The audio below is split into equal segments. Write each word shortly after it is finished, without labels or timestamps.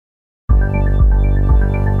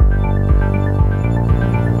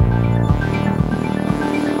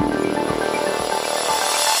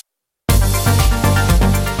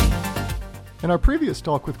In our previous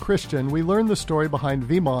talk with Kristian, we learned the story behind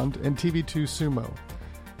Vemond and TV2 Sumo.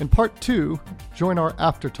 In part 2, join our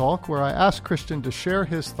after talk where I asked Kristian to share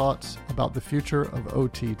his thoughts about the future of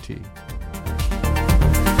OTT.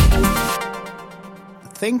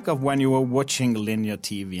 Think of when you were watching linear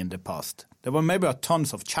TV in the past. There were maybe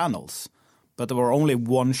tons of channels, but there were only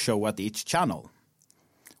one show at each channel.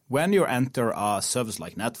 When you enter a service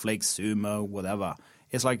like Netflix, Sumo, whatever,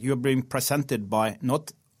 it's like you're being presented by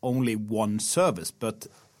not only one service, but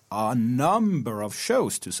a number of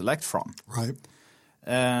shows to select from. Right.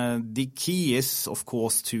 The key is, of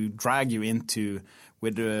course, to drag you into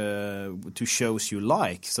to shows you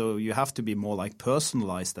like. So you have to be more like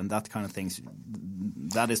personalized and that kind of things.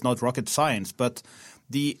 That is not rocket science, but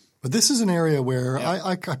this is an area where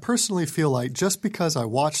I personally feel like just because I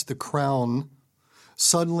watched The Crown,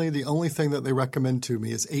 suddenly the only thing that they recommend to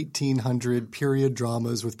me is 1800 period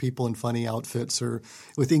dramas with people in funny outfits or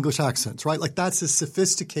with English accents, right? Like that's as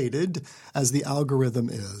sophisticated as the algorithm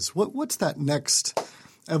is. What's that next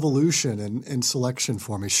evolution in selection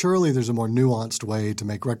for me? Surely there's a more nuanced way to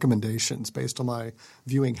make recommendations based on my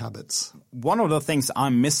viewing habits. One of the things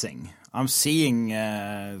I'm missing, I'm seeing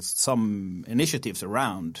some initiatives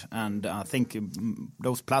around, and I think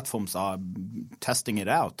those platforms are testing it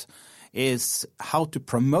out, is how to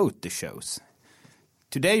promote the shows.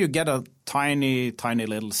 Today you get a tiny, tiny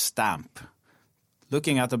little stamp.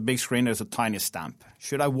 Looking at the big screen, there's a tiny stamp.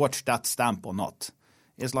 Should I watch that stamp or not?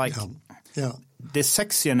 It's like the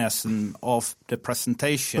sexiness of the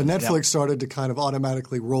presentation. But Netflix started to kind of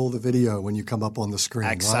automatically roll the video when you come up on the screen.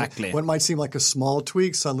 Exactly. Right? What might seem like a small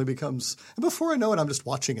tweak suddenly becomes – and before I know it, I'm just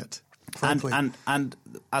watching it. And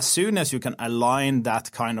as soon as you can align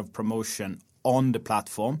that kind of promotion on the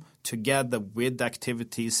platform together with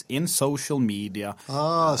activities in social media.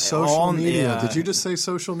 Social media. Did you just say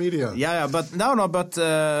social media? Yeah, but but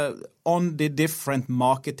on the different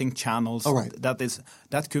marketing channels. Oh, right.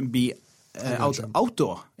 That could be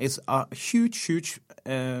outdoor. It's a huge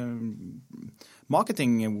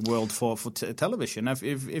marketing world for television.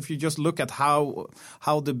 If you just look at how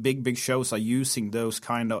the big shows are using those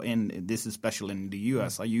kind of, this is especially in the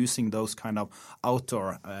US, are using those kind of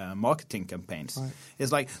outdoor marketing campaigns. Right.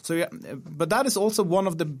 It's like but that is also one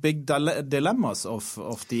of the big dilemmas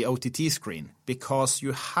of the OTT screen, because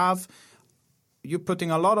you're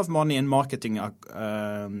putting a lot of money in marketing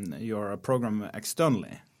your program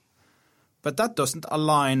externally. But that doesn't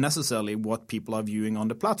align necessarily what people are viewing on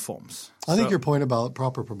the platforms. I think your point about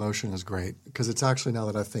proper promotion is great, because it's actually, now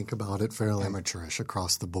that I think about it, fairly amateurish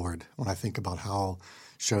across the board when I think about how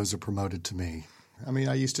shows are promoted to me. I mean,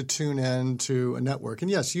 I used to tune in to a network, and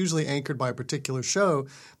yes, usually anchored by a particular show,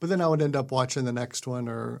 but then I would end up watching the next one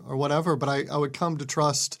or whatever. But I would come to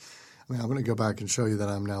trust – I mean, I'm going to go back and show you that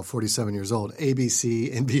I'm now 47 years old.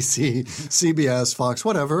 ABC, NBC, CBS, Fox,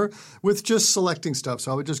 whatever, with just selecting stuff.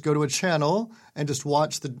 So I would just go to a channel and just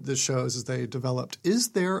watch the shows as they developed. Is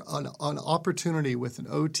there an opportunity with an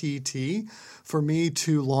OTT for me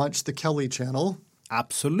to launch the Kelly channel?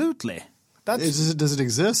 Absolutely. Does it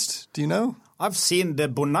exist? Do you know? I've seen the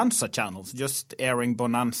Bonanza channels just airing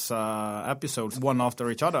Bonanza episodes one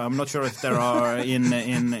after each other. I'm not sure if there are in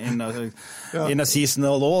a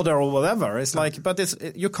seasonal order or whatever. It's like, but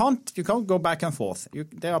you can't go back and forth.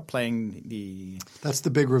 They are playing the. That's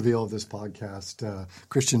the big reveal of this podcast.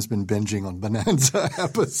 Kristian's been binging on Bonanza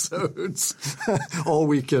episodes all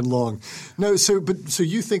weekend long. No, so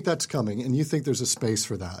you think that's coming, and you think there's a space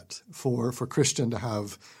for that for Kristian to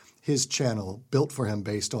have his channel built for him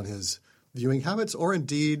based on his viewing habits, or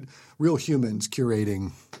indeed real humans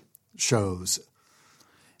curating shows?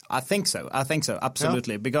 I think so,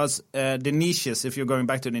 absolutely. Yeah. Because the niches, if you're going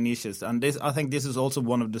back to the niches, and I think this is also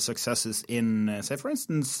one of the successes in, say, for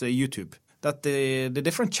instance, YouTube, that the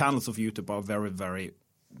different channels of YouTube are very, very,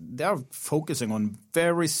 they are focusing on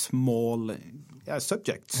very small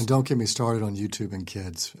subjects. And don't get me started on YouTube and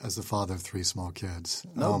kids, as the father of 3 small kids.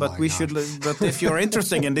 No, but but if you're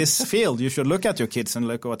interested in this field, you should look at your kids and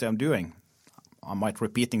look at what I'm doing. I might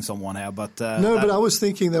repeating someone here, but but I was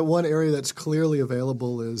thinking that one area that's clearly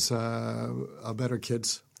available is a better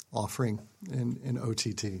kids offering in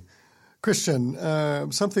OTT.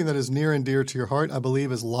 Kristian, something that is near and dear to your heart, I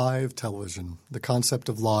believe, is live television, the concept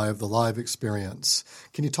of the live experience.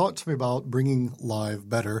 Can you talk to me about bringing live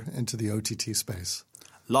better into the OTT space?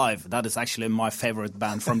 Live, that is actually my favorite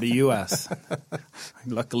band from the US.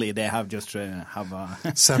 Luckily, they have just have a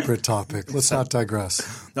separate topic. Let's not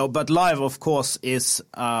digress. No, but live, of course, is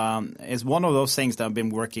one of those things that I've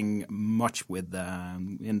been working much with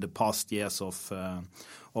in the past years of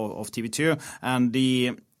TV2, and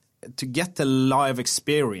to get the live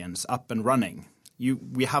experience up and running,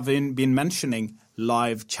 we have been mentioning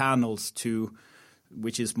live channels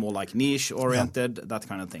which is more like niche-oriented, that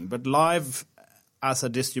kind of thing. But live as a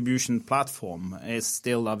distribution platform is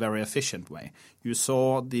still a very efficient way. You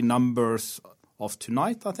saw the numbers of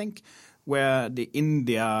tonight, I think, where the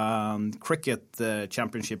India cricket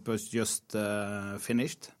championship was just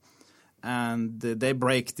finished. And they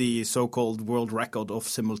break the so-called world record of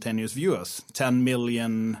simultaneous viewers. 10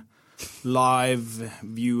 million live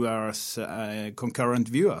viewers, concurrent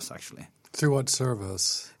viewers, actually. Through what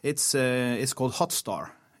service? It's called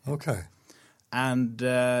Hotstar. Okay. And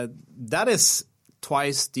that is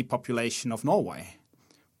twice the population of Norway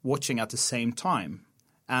watching at the same time.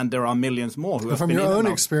 And there are millions more who have been in. From your own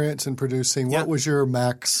experience in producing, what was your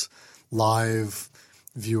max live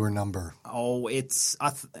viewer number? Oh, it's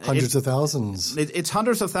hundreds of thousands. It's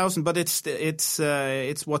hundreds of thousands, but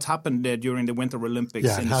it's what happened during the Winter Olympics.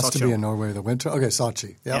 Yeah, it has Sochi. to be in Norway. The winter. Okay,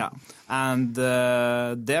 Sochi. Yep. Yeah, and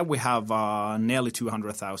there we have nearly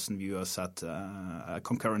 200,000 viewers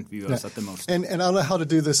concurrent viewers at the most. And I don't know how to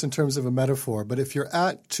do this in terms of a metaphor, but if you're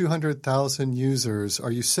at 200,000 users,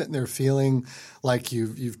 are you sitting there feeling like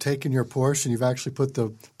you've taken your Porsche and you've actually put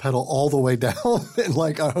the pedal all the way down and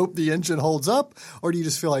like I hope the engine holds up, or do you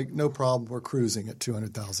just feel like no problem, we're cruising at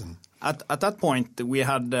 200,000? At that point, we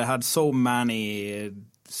had so many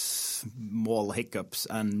small hiccups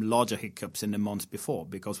and larger hiccups in the months before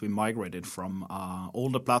because we migrated from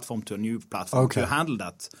older platform to a new platform to handle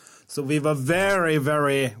that. So we were very,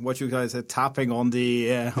 very, what you guys are tapping on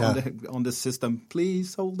on the system.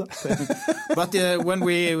 Please hold up. But when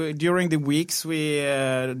during the weeks,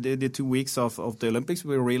 the 2 weeks of the Olympics,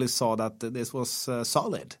 we really saw that this was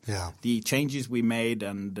solid. Yeah. The changes we made,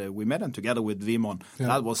 and we made them together with Vimon. Yeah.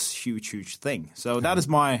 That was huge thing. So that is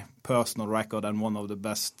my personal record and one of the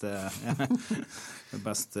best time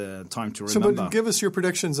to remember. So, but give us your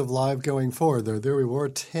predictions of live going forward. There we were,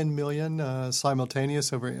 10 million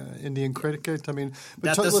simultaneous over Indian cricket. I mean,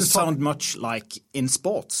 that doesn't sound much like in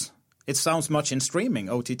sports. It sounds much in streaming,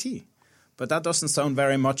 OTT. But that doesn't sound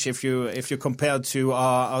very much if you compare it to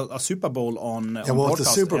a Super Bowl on well, it's the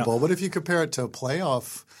Super Bowl. But if you compare it to a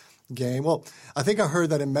playoff game, well, I think I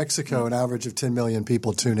heard that in Mexico, an average of 10 million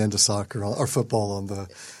people tune into soccer or football on the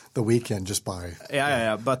weekend just by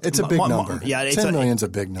but it's a big number. 10 million's a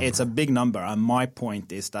big number. It's a big number, and my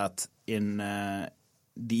point is that in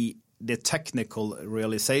the technical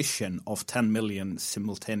realization of 10 million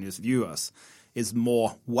simultaneous viewers is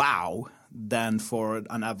more wow than for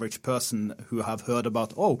an average person who have heard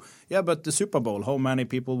about but the Super Bowl, how many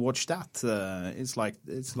people watch that? It's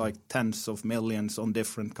like tens of millions on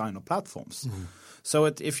different kind of platforms. Mm-hmm. So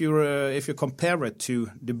if you compare it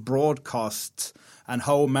to the broadcast and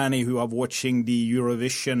how many who are watching the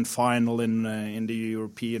Eurovision final in the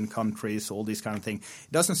European countries, all these kind of things,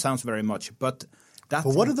 it doesn't sound very much. But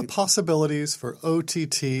what are the possibilities for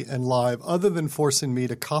OTT and live other than forcing me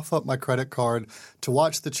to cough up my credit card to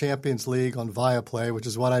watch the Champions League on Viaplay, which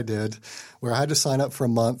is what I did, where I had to sign up for a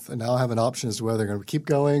month and now I have an option as to whether they're going to keep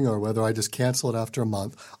going or whether I just cancel it after a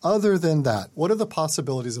month. Other than that, what are the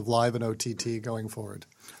possibilities of live and OTT going forward?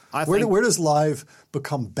 Where does live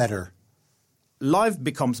become better? Live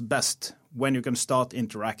becomes best when you can start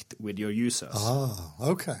interact with your users. Oh,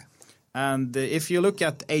 okay. And if you look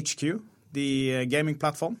at HQ, the gaming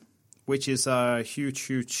platform, which is a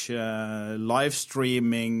huge live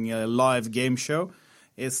streaming, live game show.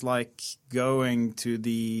 It's like going to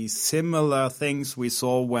the similar things we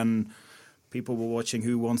saw when people were watching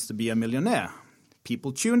Who Wants to Be a Millionaire.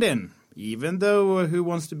 People tuned in, even though Who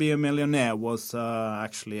Wants to Be a Millionaire was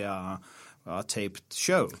actually a taped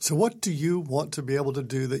show. So what do you want to be able to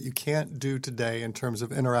do that you can't do today in terms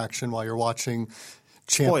of interaction while you're watching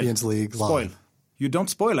Champions League live? Spoil. You don't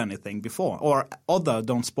spoil anything before, or other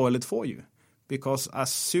don't spoil it for you. Because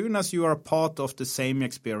as soon as you are part of the same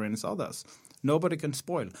experience others, nobody can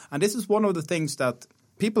spoil. And this is one of the things that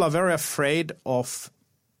people are very afraid of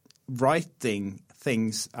writing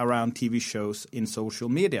things around TV shows in social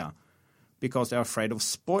media because they're afraid of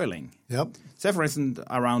spoiling. Yep. Say, for instance,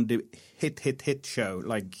 around the hit show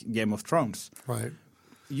like Game of Thrones. Right.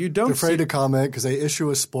 They're afraid to comment because they issue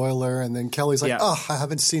a spoiler, and then Kelly's like, I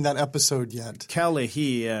haven't seen that episode yet. Kelly,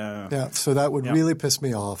 so that would really piss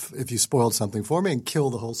me off if you spoiled something for me and kill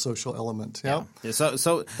the whole social element. Yeah.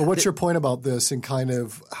 So but what's your point about this and kind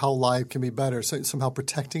of how live can be better? So somehow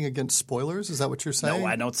protecting against spoilers? Is that what you're saying? No,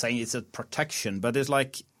 I'm not saying it's a protection, but it's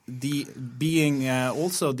like the being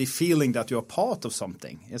also the feeling that you're part of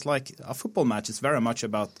something. It's like a football match is very much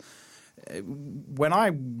about. When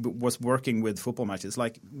I was working with football matches,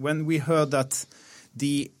 like when we heard that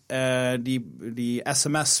the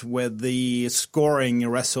SMS with the scoring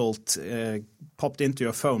result popped into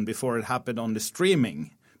your phone before it happened on the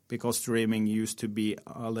streaming, because streaming used to be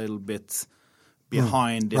a little bit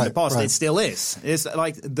behind in the past. It still is. It's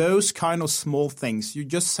like those kind of small things. You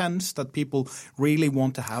just sense that people really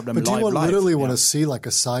want to have them live. But do you literally want to see like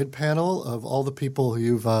a side panel of all the people who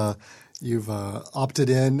you've opted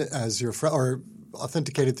in as your friend, or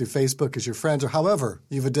authenticated through Facebook as your friends, or however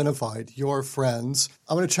you've identified your friends?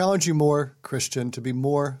 I'm going to challenge you more, Kristian, to be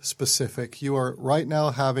more specific. You are right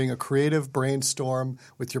now having a creative brainstorm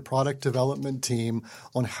with your product development team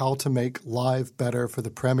on how to make live better for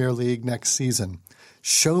the Premier League next season.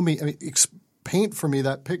 Show me, paint for me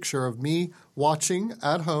that picture of me watching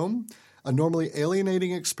at home, a normally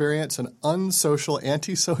alienating experience, an unsocial,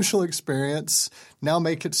 antisocial experience. Now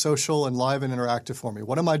make it social and live and interactive for me.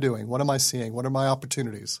 What am I doing? What am I seeing? What are my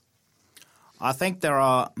opportunities? I think there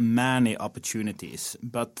are many opportunities,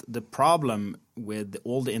 but the problem with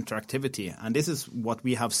all the interactivity, and this is what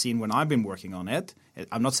we have seen when I've been working on it,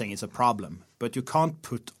 I'm not saying it's a problem, but you can't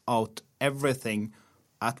put out everything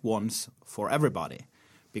at once for everybody,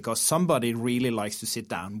 because somebody really likes to sit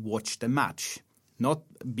down, watch the match. Not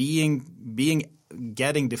getting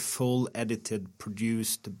the full edited,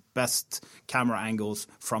 produced, the best camera angles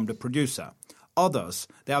from the producer. Others,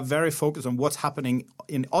 they are very focused on what's happening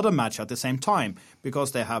in other match at the same time,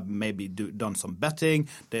 because they have maybe done some betting,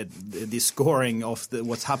 the scoring of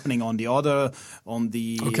what's happening on the other, on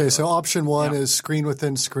the... Okay, so option one is screen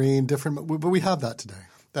within screen, different, but we have that today,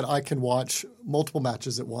 that I can watch multiple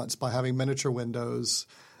matches at once by having miniature windows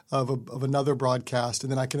of another broadcast,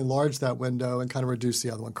 and then I can enlarge that window and kind of reduce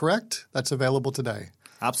the other one. Correct? That's available today.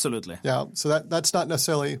 Absolutely. Yeah. So that's not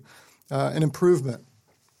necessarily an improvement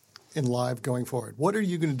in live going forward. What are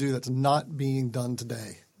you going to do that's not being done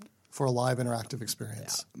today for a live interactive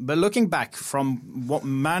experience? Yeah. But looking back from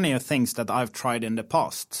many things that I've tried in the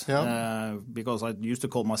past, because I used to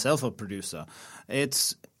call myself a producer,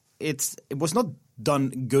 it was not done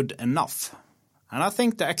good enough. And I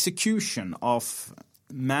think the execution of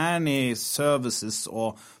many services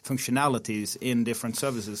or functionalities in different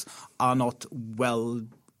services are not well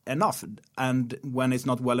enough. And when it's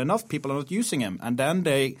not well enough, people are not using them. And then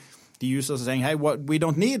the users are saying, hey, we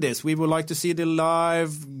don't need this. We would like to see the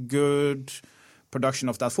live, good production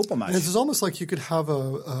of that football match. And it's almost like you could have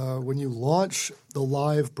when you launch the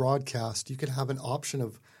live broadcast, you could have an option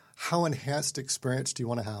of how enhanced experience do you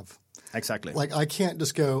want to have. Exactly. Like I can't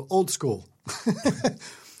just go old school.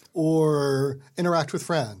 Or interact with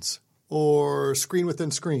friends, or screen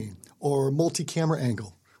within screen, or multi-camera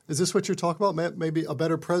angle. Is this what you're talking about? Maybe a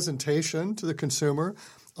better presentation to the consumer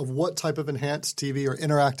of what type of enhanced TV or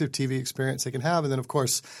interactive TV experience they can have, and then, of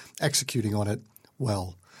course, executing on it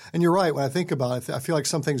well. And you're right. When I think about it, I feel like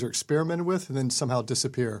some things are experimented with and then somehow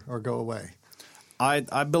disappear or go away.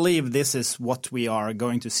 I believe this is what we are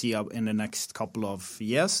going to see in the next couple of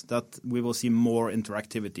years, that we will see more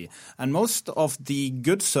interactivity. And most of the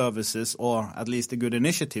good services, or at least the good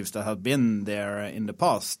initiatives that have been there in the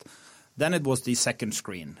past, then it was the second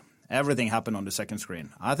screen. Everything happened on the second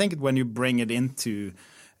screen. I think when you bring it into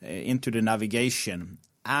the navigation,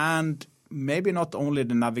 and maybe not only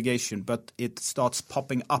the navigation, but it starts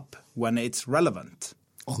popping up when it's relevant.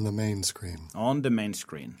 On the main screen. On the main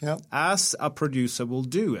screen. Yep. As a producer will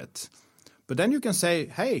do it. But then you can say,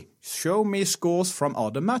 hey, show me scores from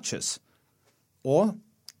other matches. Or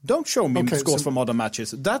don't show me scores from other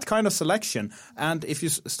matches. That kind of selection. And if you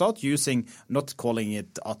start using, not calling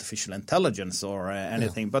it artificial intelligence or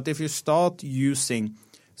anything, but if you start using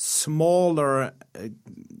smaller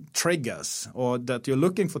triggers, or that you're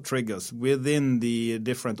looking for triggers within the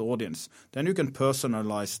different audience, then you can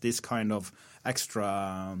personalize this kind of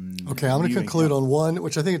extra Okay, I'm going to conclude on one,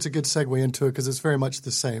 which I think it's a good segue into it because it's very much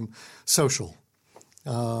the same. Social.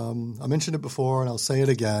 I mentioned it before and I'll say it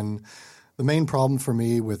again. The main problem for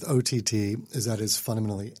me with OTT is that it's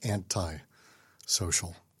fundamentally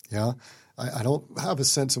anti-social. Yeah? I don't have a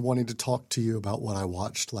sense of wanting to talk to you about what I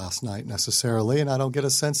watched last night necessarily, and I don't get a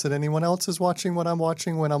sense that anyone else is watching what I'm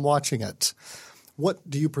watching when I'm watching it. What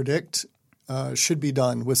do you predict should be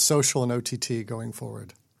done with social and OTT going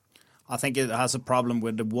forward? I think it has a problem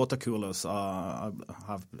with the water coolers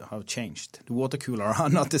have changed. The water coolers are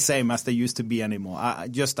not the same as they used to be anymore.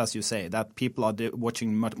 Just as you say, that people are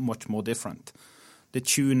watching much more different. The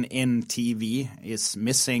tune-in TV is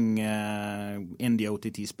missing in the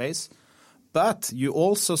OTT space. But you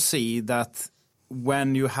also see that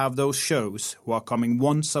when you have those shows who are coming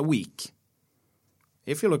once a week,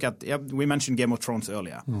 if you look at, we mentioned Game of Thrones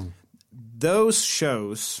earlier, those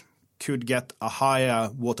shows could get a higher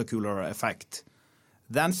water cooler effect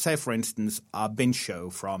than, say, for instance, a binge show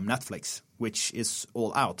from Netflix, which is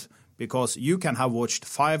all out. because you can have watched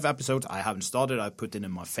 5 episodes. I haven't started. I put it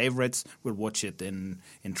in my favorites. We'll watch it in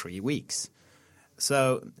 3 weeks.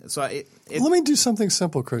 So let me do something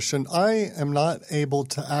simple, Kristian. I am not able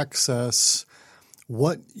to access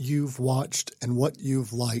what you've watched and what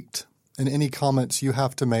you've liked and any comments you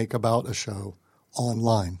have to make about a show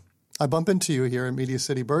online. I bump into you here in Media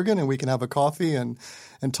City, Bergen, and we can have a coffee and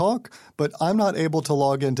talk, but I'm not able to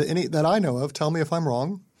log into any that I know of. Tell me if I'm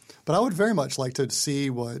wrong. But I would very much like to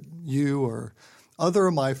see what you or other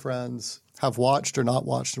of my friends have watched or not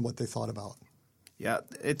watched and what they thought about. Yeah,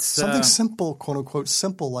 it's something simple, quote unquote,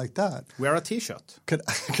 simple like that. Wear a T-shirt.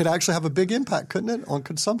 Could actually have a big impact, couldn't it, on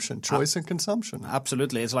consumption, choice and consumption?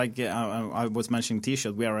 Absolutely. It's like I was mentioning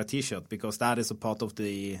T-shirt. Wear a T-shirt because that is a part of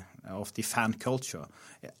the fan culture.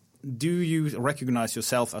 Do you recognize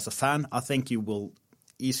yourself as a fan? I think you will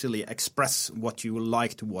easily express what you would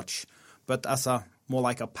like to watch, but as a more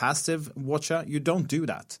like a passive watcher, you don't do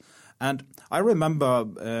that. And I remember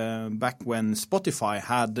back when Spotify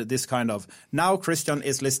had this kind of, now Kristian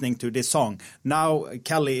is listening to this song, now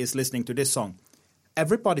Kelly is listening to this song.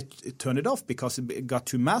 Everybody turned it off because it got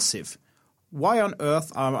too massive. Why on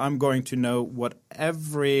earth I'm going to know what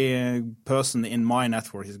every person in my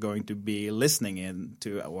network is going to be listening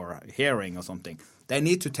into or hearing or something? They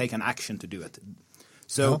need to take an action to do it.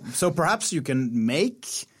 So perhaps you can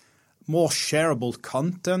make more shareable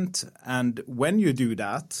content, and when you do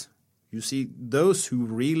that, you see those who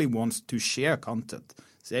really want to share content,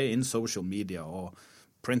 say in social media or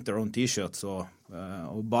print their own T-shirts or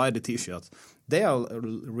buy the T-shirts, they are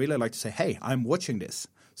really like to say, hey, I'm watching this.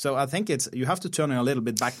 So I think you have to turn it a little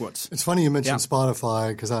bit backwards. It's funny you mentioned Spotify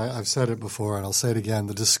because I've said it before and I'll say it again.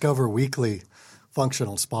 The Discover Weekly function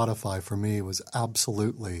on Spotify for me was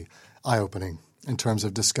absolutely eye-opening in terms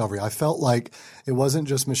of discovery. I felt like it wasn't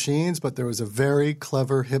just machines, but there was a very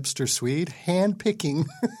clever hipster Swede hand-picking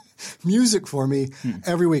music for me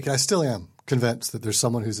every week. I still am convinced that there's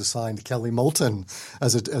someone who's assigned Kelly Moulton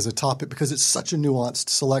as a topic because it's such a nuanced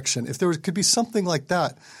selection. If there could be something like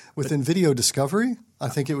that within video discovery, I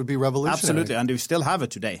think it would be revolutionary. Absolutely, and you still have it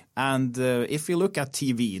today. And if you look at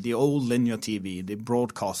TV, the old linear TV, the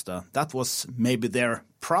broadcaster, that was maybe their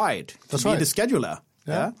pride to be the scheduler.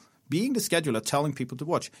 Yeah. Being the scheduler, telling people to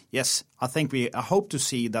watch. Yes, I hope to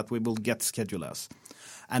see that we will get schedulers.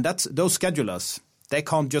 And those schedulers, they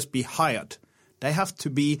can't just be hired. They have to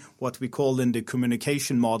be what we call in the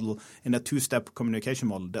communication model, in a 2-step communication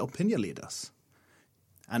model, the opinion leaders.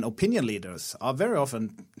 And opinion leaders are very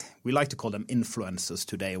often, we like to call them influencers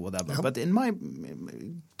today or whatever. Yep. But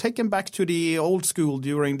taken back to the old school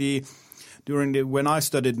during when I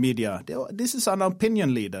studied media, this is an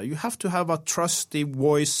opinion leader. You have to have a trusty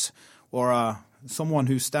voice or someone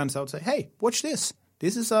who stands out and say, hey, watch this.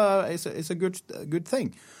 This is a good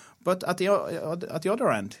thing. But at the other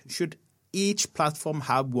end, should each platform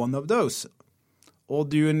have one of those? Or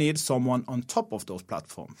do you need someone on top of those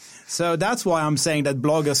platforms? So that's why I'm saying that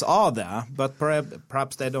bloggers are there, but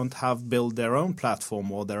perhaps they don't have built their own platform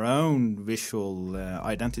or their own visual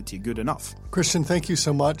identity good enough. Kristian, thank you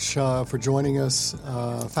so much for joining us.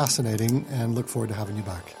 Fascinating, and look forward to having you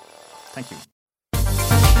back. Thank you.